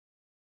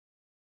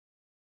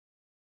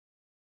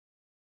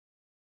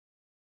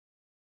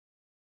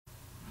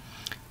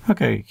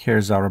Okay,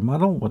 here's our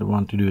model. What we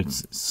want to do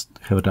is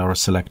have our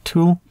select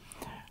tool.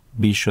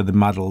 Be sure the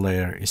model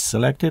layer is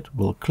selected.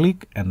 We'll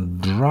click and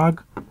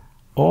drag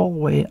all the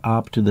way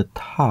up to the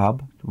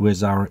top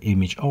with our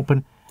image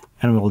open,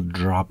 and we'll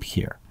drop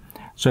here.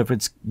 So if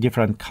it's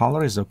different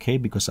color is okay,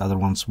 because other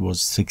ones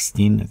was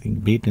 16, I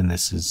think, bit, and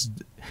this is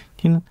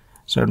 10.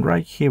 So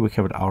right here we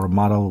have our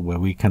model where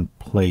we can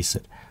place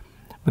it.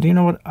 But you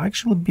know what?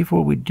 Actually,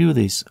 before we do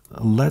this,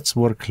 let's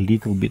work a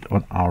little bit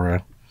on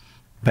our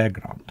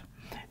background.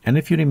 And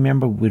if you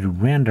remember, we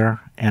render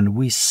and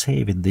we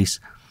saved this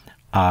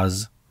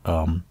as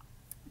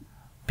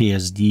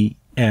PSD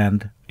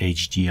and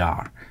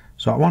HDR.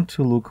 So I want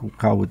to look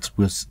how it's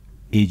with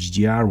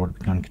HDR, what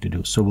we're going to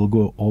do. So we'll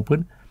go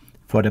open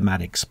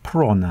Photomatic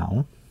Pro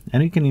now,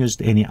 and you can use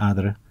any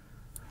other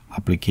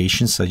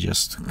applications. I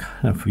just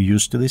kind of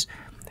used to this.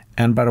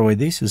 And by the way,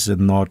 this is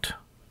not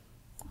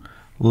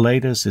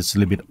latest, it's a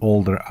little bit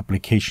older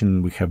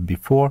application we have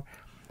before.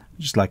 I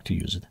just like to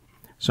use it.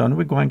 So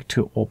we're going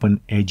to open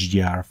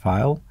HDR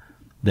file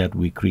that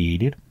we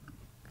created.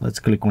 Let's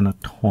click on a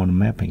tone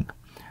mapping.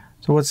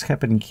 So what's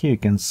happening here, you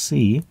can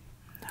see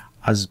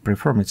as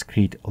performance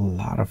create a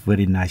lot of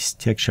very nice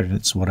texture.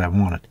 That's what I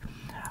wanted.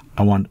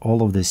 I want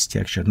all of this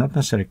texture, not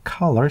necessarily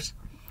colors,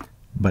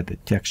 but the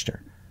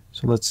texture.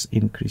 So let's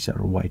increase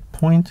our white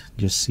point.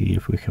 Just see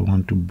if we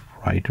want to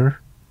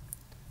brighter,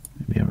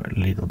 maybe a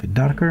little bit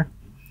darker.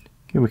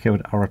 Okay, we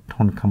have our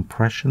tone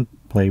compression.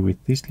 Play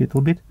with this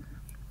little bit.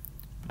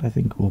 I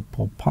think will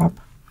pop up,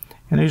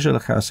 and usually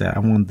how I say I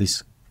want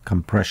this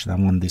compression, I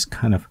want this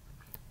kind of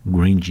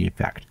grungy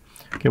effect.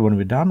 Okay, when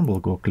we're done, we'll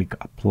go click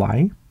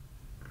apply.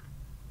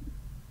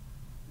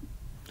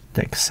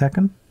 Take a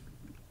second.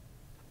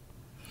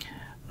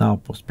 Now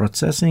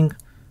post-processing,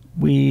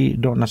 we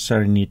don't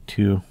necessarily need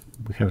to,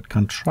 we have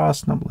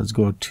contrast. Now let's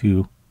go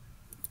to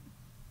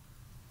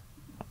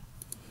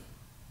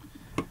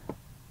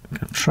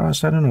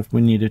contrast. I don't know if we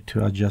needed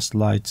to adjust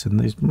lights in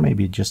this,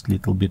 maybe just a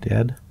little bit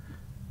add.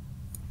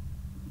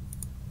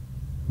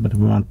 But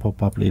we want to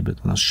pop up a little bit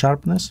on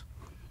sharpness.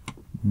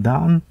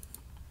 Done.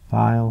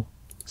 File,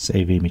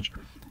 save image,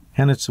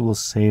 and it will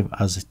save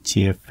as a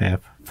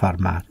TFF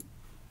format.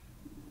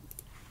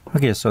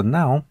 Okay, so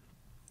now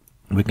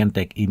we can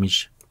take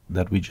image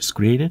that we just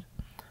created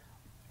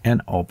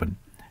and open.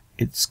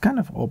 It's kind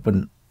of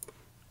open.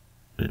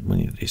 We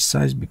need this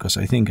size because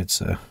I think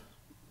it's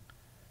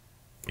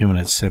even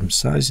at the same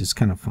size. It's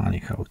kind of funny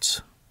how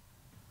it's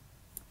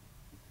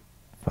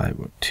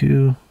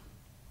 502.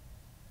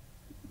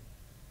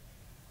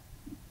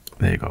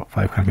 There you go,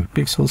 500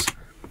 pixels.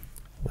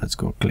 Let's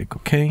go click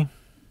OK.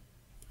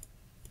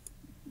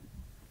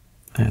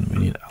 And we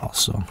need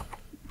also,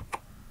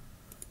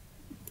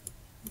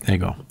 there you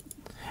go.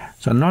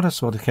 So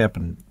notice what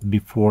happened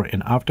before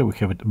and after. We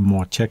have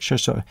more texture.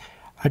 So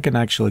I can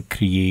actually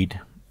create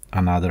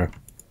another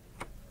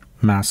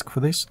mask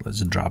for this.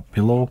 Let's drop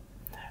below.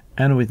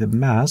 And with the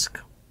mask,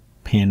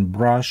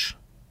 paintbrush,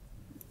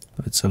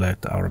 let's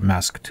select our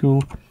mask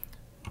tool.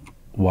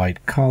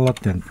 White color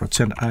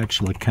 10%. I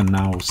actually can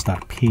now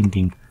start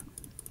painting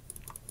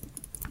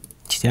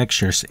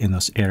textures in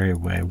this area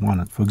where I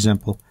want it. For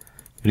example,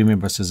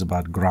 remember this is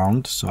about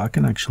ground, so I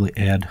can actually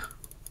add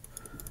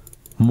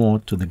more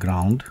to the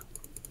ground.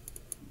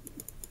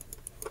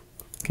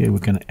 Okay, we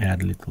can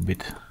add a little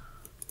bit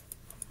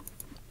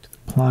to the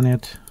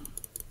planet,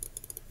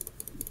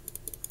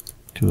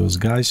 to those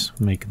guys,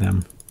 make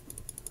them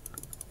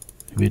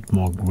a bit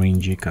more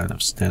grungy, kind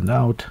of stand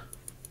out.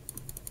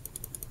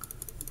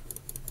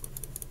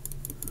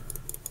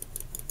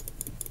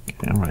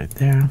 Right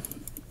there.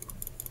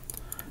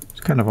 It's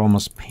kind of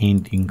almost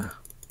painting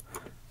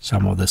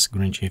some of this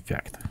grungy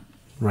effect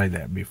right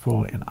there,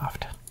 before and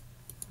after.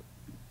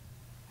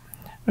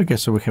 Okay,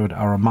 so we have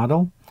our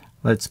model.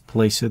 Let's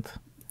place it,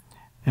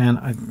 and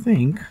I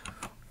think,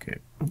 okay,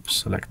 oops,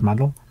 select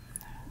model.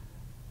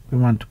 We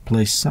want to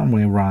place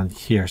somewhere around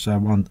here. So I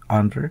want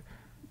under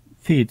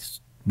feet,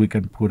 we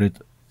can put it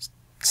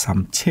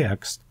some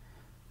text,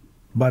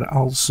 but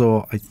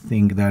also I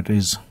think that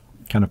is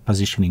kind of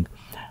positioning.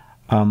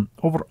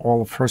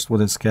 Overall, first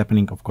what is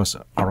happening, of course,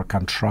 our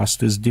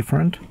contrast is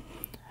different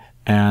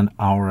and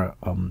our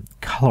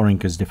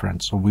coloring is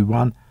different. So we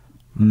want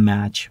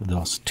match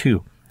those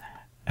two.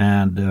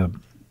 And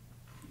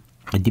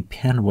it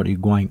depends what you're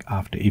going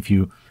after. If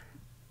you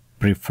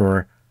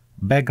prefer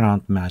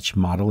background match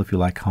model, if you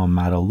like how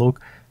model look,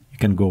 you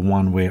can go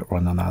one way or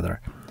another.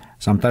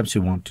 Sometimes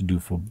you want to do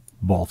for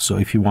both. So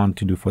if you want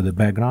to do for the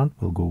background,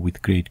 we'll go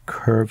with create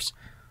curves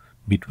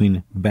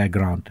between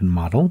background and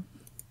model.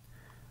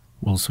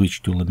 We'll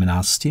switch to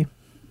luminosity,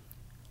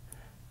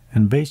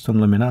 and based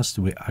on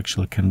luminosity we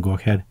actually can go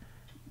ahead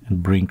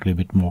and bring a little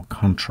bit more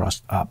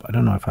contrast up. I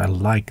don't know if I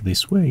like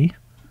this way,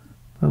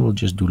 but we'll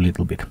just do a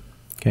little bit.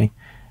 Okay,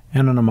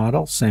 and on a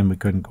model, same, we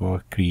can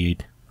go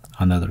create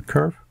another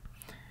curve.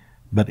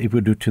 But if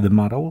we do to the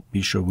model,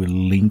 be sure we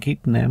link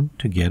it them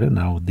together.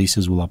 Now this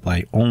is will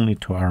apply only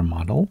to our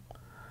model.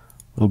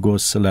 We'll go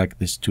select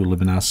this to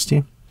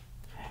luminosity,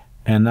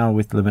 and now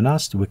with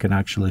luminosity we can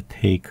actually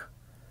take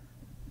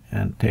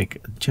and take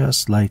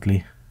just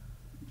slightly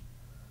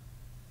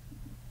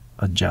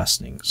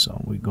adjusting.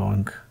 So we're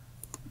going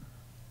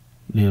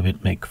a little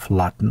bit make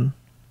flatten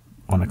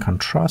on a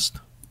contrast,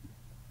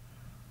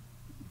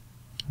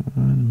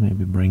 and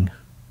maybe bring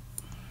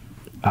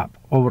up.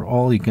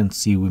 Overall, you can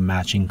see we're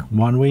matching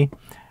one way.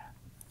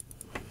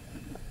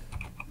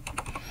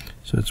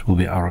 So it will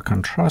be our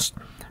contrast.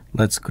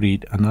 Let's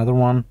create another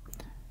one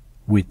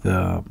with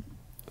the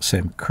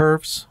same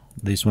curves.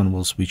 This one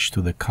will switch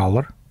to the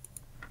color.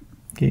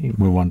 Okay,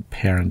 we want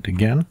parent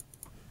again.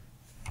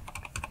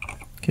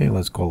 Okay,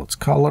 let's call it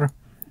color.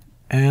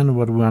 And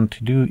what we want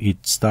to do is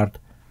start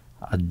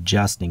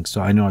adjusting.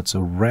 So I know it's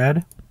a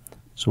red,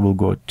 so we'll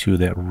go to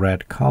the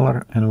red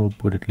color and we'll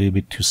put it a little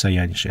bit to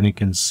cyanish. And you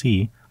can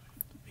see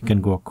we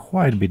can go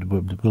quite a bit,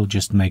 but we'll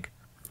just make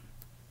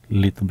a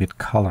little bit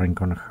coloring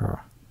on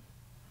her.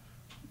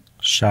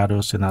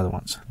 Shadows and other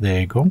ones.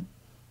 There you go.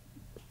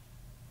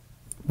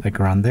 Like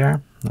around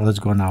there. Now let's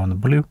go now on the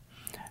blue.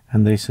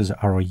 And this is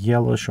our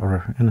yellowish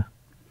or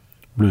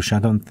bluish. I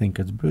don't think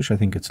it's bluish. I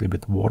think it's a little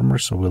bit warmer.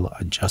 So we'll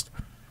adjust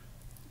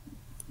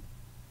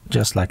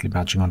just slightly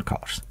matching on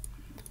colors.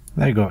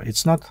 There you go.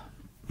 It's not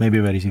maybe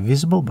very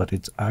visible, but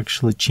it's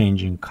actually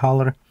changing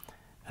color.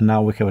 And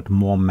now we have it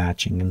more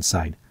matching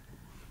inside.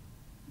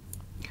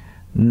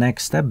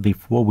 Next step,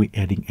 before we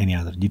adding any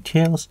other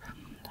details,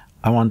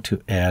 I want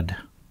to add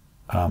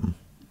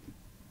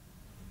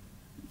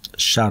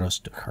shadows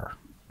to her.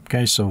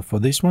 Okay, so for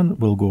this one,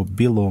 we'll go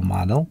below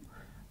model,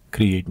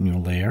 create new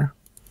layer,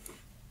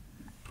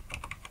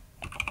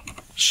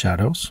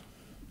 shadows,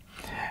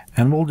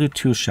 and we'll do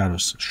two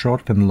shadows,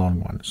 short and long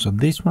one. So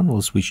this one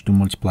will switch to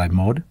multiply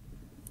mode.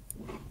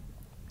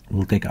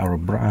 We'll take our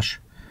brush,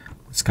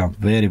 let's come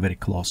very, very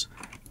close.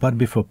 But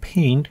before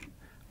paint,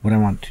 what I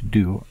want to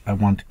do, I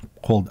want to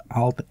hold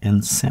Alt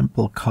and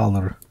sample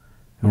color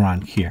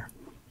around here.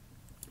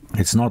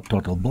 It's not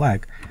total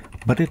black,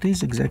 but it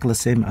is exactly the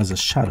same as the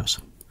shadows.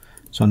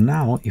 So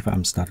now if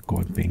I'm start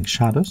going paint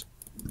shadows,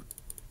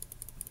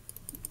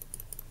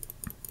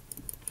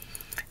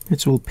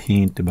 it will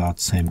paint about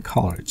same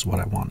color. It's what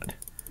I wanted.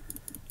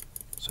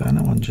 So I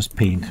want to just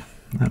paint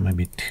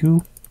maybe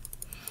 2.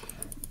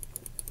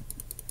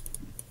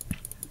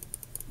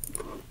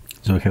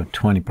 So we have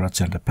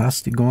 20%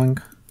 opacity going,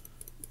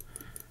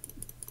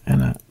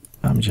 and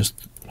I'm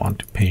just want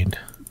to paint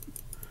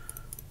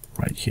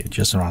right here,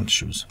 just around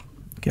shoes.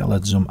 Okay,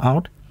 let's zoom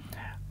out.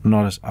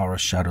 Notice our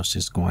shadows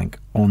is going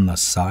on the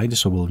side,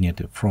 so we'll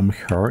need it from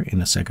her. In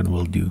a second,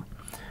 we'll do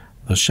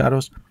those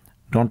shadows.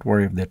 Don't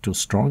worry if they're too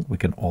strong. We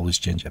can always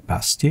change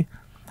opacity.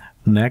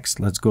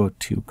 Next, let's go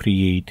to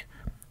create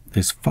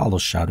these follow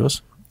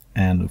shadows.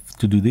 And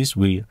to do this,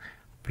 we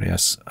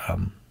press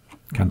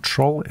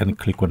Control and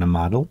click on a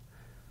model.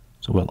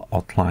 So we'll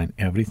outline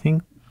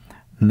everything.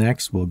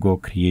 Next, we'll go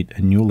create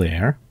a new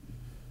layer.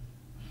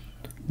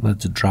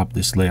 Let's drop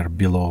this layer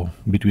below,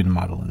 between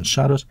model and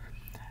shadows.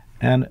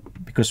 And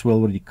because we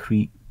already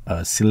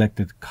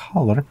selected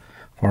color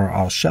for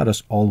our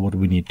shadows, all what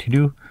we need to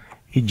do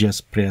is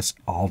just press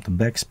Alt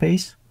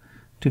backspace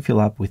to fill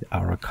up with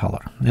our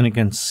color. And you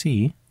can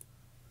see,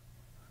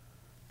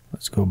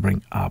 let's go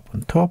bring up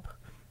on top.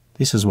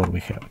 This is what we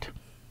have.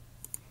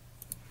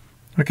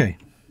 Okay,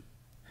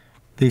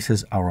 this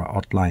is our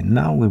outline.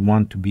 Now we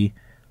want to be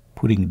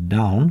putting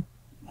down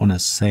on the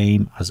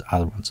same as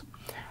other ones.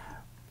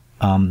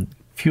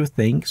 Few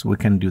things we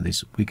can do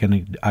this. We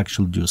can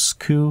actually do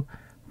skew,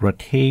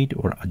 rotate,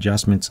 or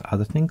adjustments,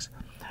 other things.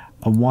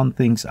 One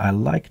things I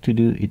like to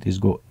do it is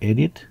go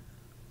edit,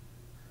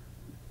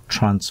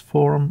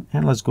 transform,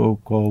 and let's go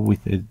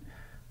with a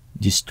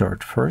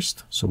distort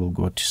first. So we'll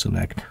go to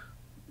select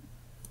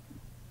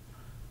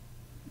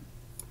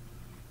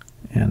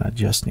and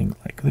adjusting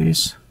like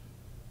this.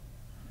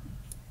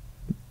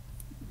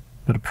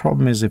 But the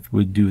problem is if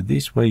we do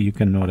this way, you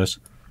can notice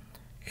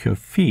her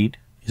feet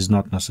is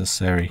not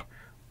necessarily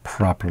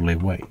properly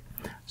way.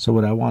 So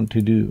what I want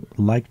to do,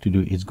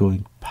 is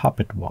going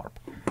puppet warp.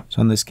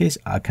 So in this case,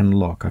 I can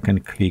lock, I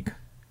can click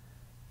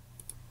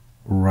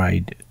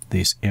right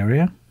this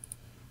area.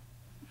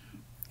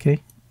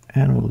 Okay,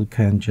 and we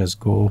can just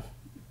go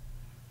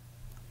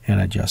and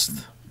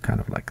adjust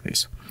kind of like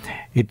this.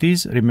 It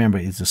is, remember,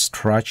 it's a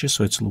stretchy,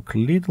 so it's look a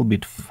little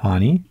bit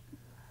funny,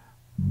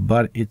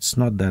 but it's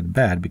not that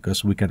bad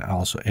because we can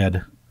also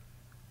add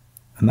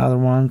another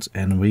ones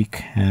and we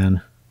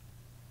can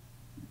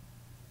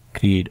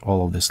create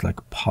all of this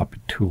like puppet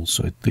tool.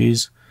 So it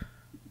is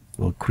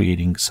well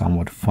creating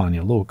somewhat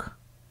funny look.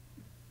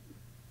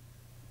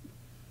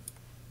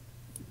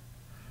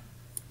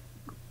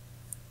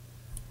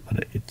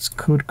 But it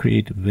could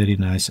create a very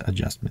nice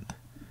adjustment.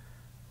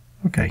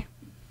 Okay.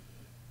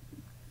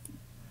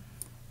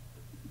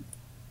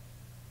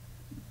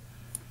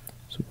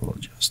 So we'll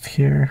adjust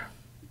here.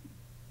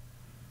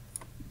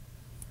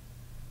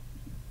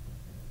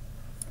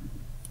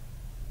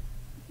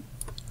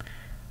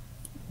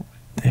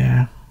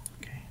 There,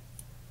 okay,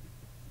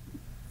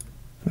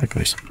 like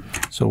this.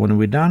 So when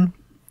we're done,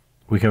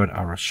 we have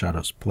our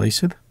shadows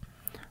placed.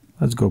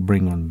 Let's go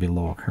bring on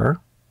below her,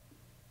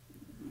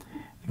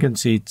 You can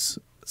see it's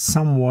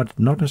somewhat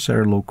not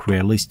necessarily look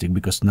realistic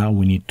because now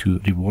we need to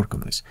rework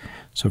on this.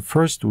 So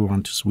first we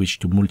want to switch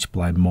to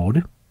multiply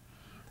mode.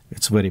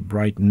 It's very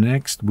bright.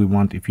 Next we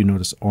want, if you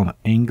notice on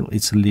angle,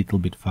 it's a little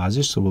bit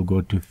fuzzy, so we'll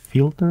go to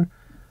filter,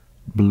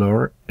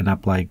 blur, and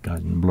apply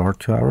blur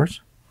to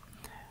ours.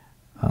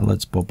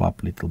 Let's pop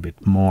up a little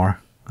bit more,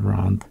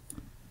 around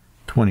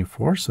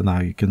 24. So now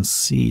you can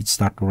see it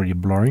start already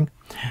blurring.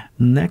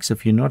 Next,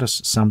 if you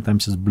notice,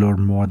 sometimes it's blurred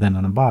more than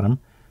on the bottom.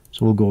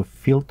 So we'll go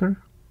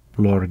filter,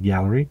 blur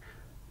gallery.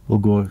 We'll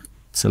go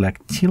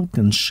select tilt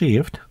and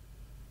shift.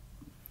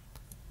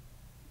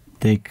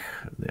 Take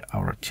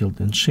our tilt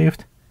and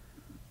shift,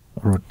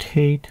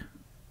 rotate,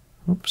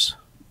 oops,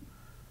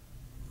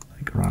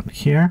 like around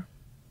here.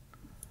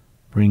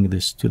 Bring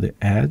this to the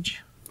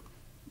edge.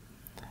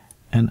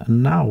 And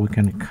now we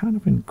can kind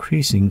of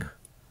increasing.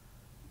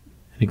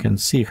 You can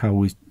see how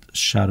we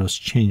shadows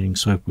changing.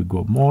 So if we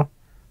go more,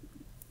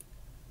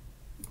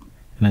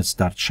 and it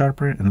starts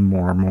sharper and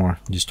more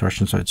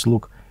distortion, so it's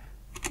look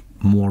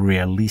more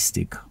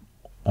realistic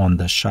on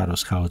the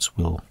shadows, how it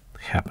will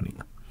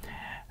happening.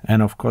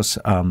 And of course,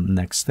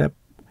 next step,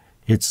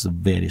 it's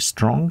very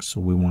strong, so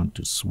we want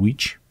to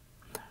switch.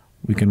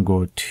 We can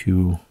go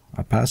to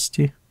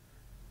opacity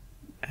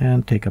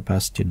and take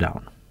opacity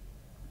down.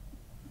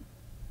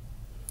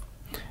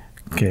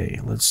 Okay,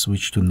 let's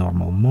switch to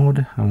normal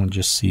mode. I want to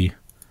just see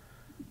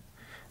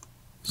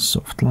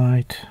soft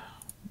light.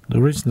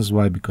 The reason is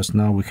why, because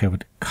now we have a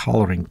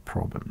coloring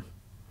problem.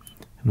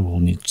 And we'll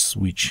need to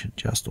switch,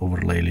 just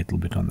overlay a little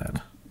bit on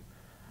that.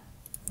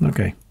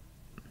 Okay.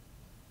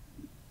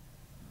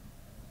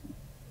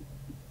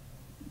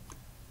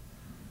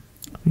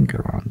 I think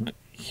around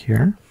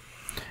here.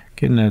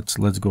 Okay,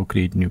 let's go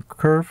create new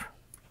curve.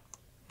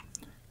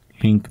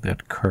 Link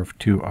that curve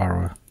to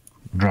our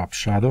drop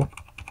shadow.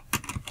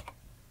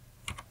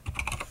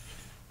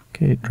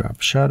 Okay, drop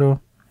shadow.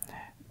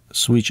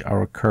 Switch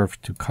our curve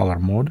to color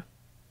mode.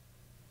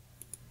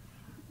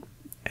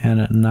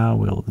 And now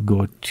we'll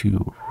go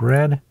to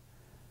red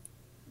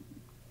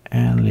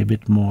and a little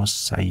bit more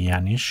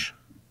cyanish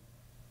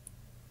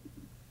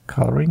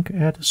coloring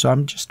add. So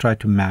I'm just trying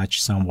to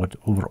match somewhat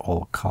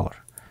overall color.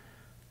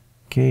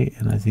 Okay,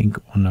 and I think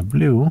on a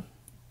blue,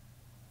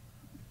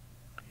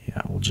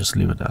 yeah, we'll just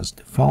leave it as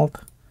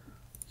default.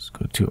 Let's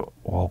go to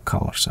all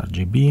colors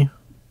RGB.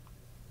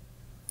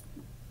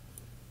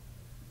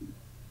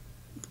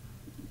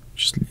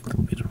 Just a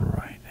little bit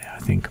right there, I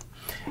think.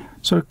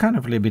 So kind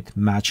of a little bit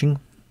matching.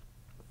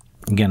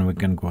 Again, we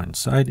can go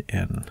inside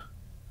and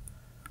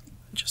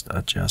just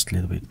adjust a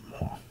little bit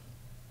more.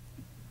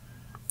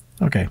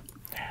 Okay.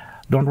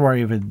 Don't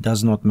worry if it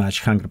does not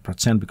match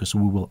 100% because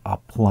we will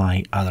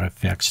apply other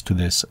effects to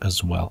this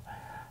as well.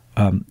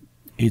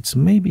 It's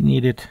maybe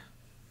needed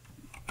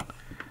a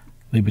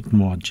little bit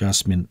more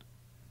adjustment.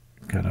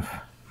 Kind of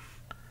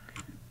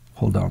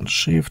hold down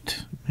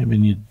shift. Maybe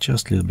need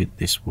just a little bit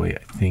this way,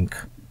 I think.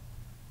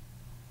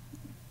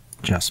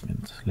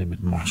 Adjustment, a little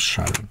bit more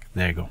shadowing.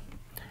 There you go.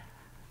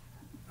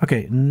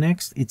 Okay,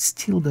 next, it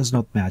still does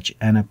not match,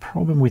 and a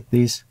problem with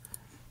this,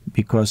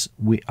 because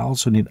we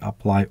also need to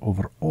apply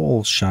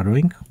overall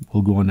shadowing.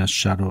 We'll go on a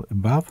shadow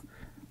above.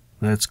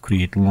 Let's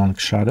create long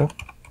shadow.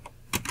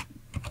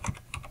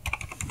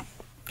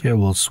 Okay,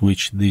 we'll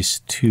switch this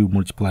to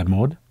multiply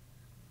mode.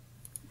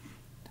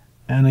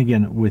 And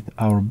again, with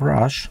our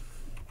brush,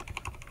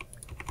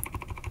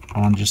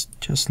 on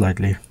just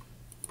slightly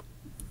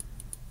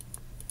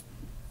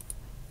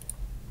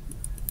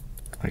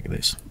like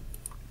this.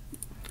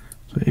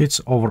 So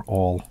it's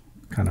overall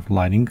kind of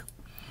lighting.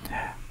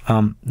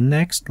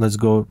 Next, let's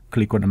go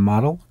click on a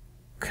model,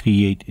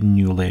 create a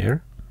new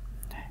layer.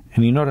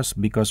 And you notice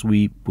because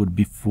we put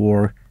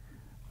before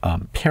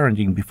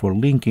parenting, before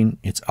linking,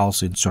 it's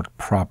also inserted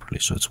properly.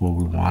 So it's what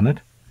we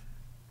wanted.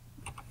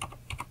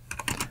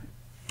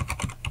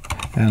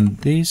 And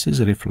this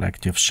is a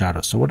reflective shadow.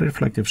 So what a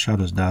reflective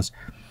shadows does,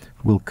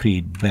 will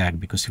create back,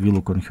 because if you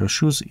look on her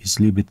shoes, it's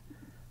a little bit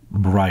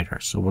brighter.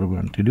 So what we're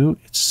going to do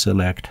is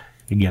select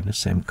again the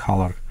same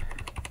color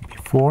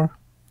before,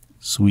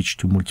 switch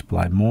to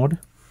multiply mode.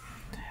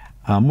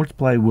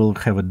 Multiply will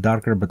have a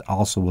darker, but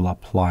also will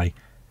apply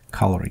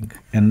coloring.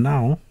 And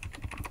now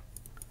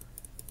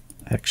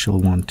I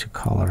actually want to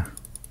color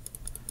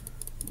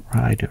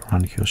right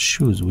around her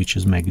shoes, which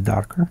is make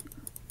darker.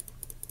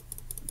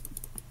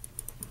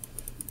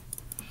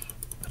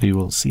 But you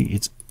will see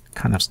it's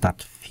kind of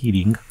start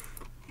fading.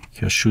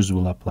 Her shoes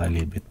will apply a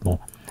little bit more.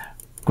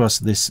 Of course,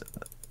 this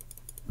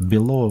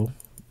below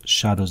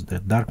shadows, the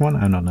dark one,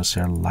 I don't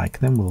necessarily like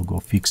them. We'll go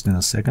fixed in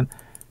a second.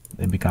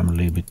 They become a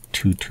little bit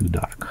too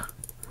dark.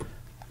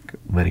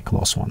 Very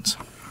close ones.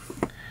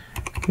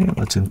 Okay,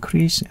 let's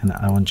increase, and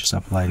I want to just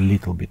apply a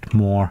little bit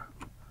more,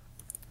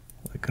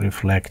 like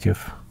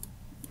reflective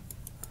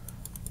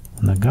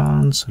on the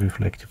guns,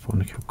 reflective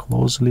on her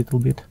clothes a little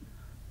bit.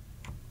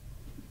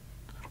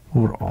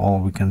 Overall,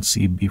 we can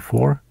see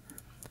before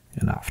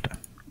and after.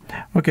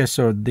 Okay,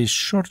 so these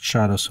short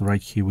shadows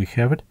right here, we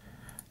have it.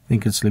 I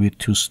think it's a little bit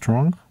too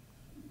strong.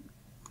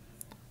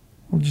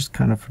 We'll just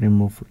kind of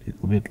remove a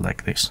little bit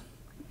like this.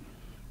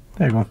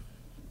 There you go.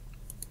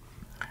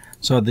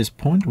 So at this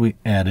point we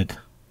added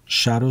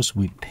shadows,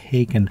 we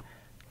taken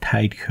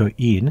tied her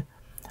in.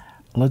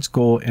 Let's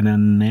go, and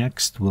then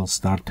next we'll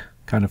start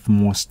kind of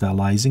more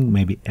stylizing,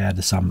 maybe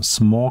add some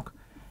smoke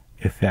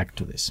effect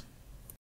to this.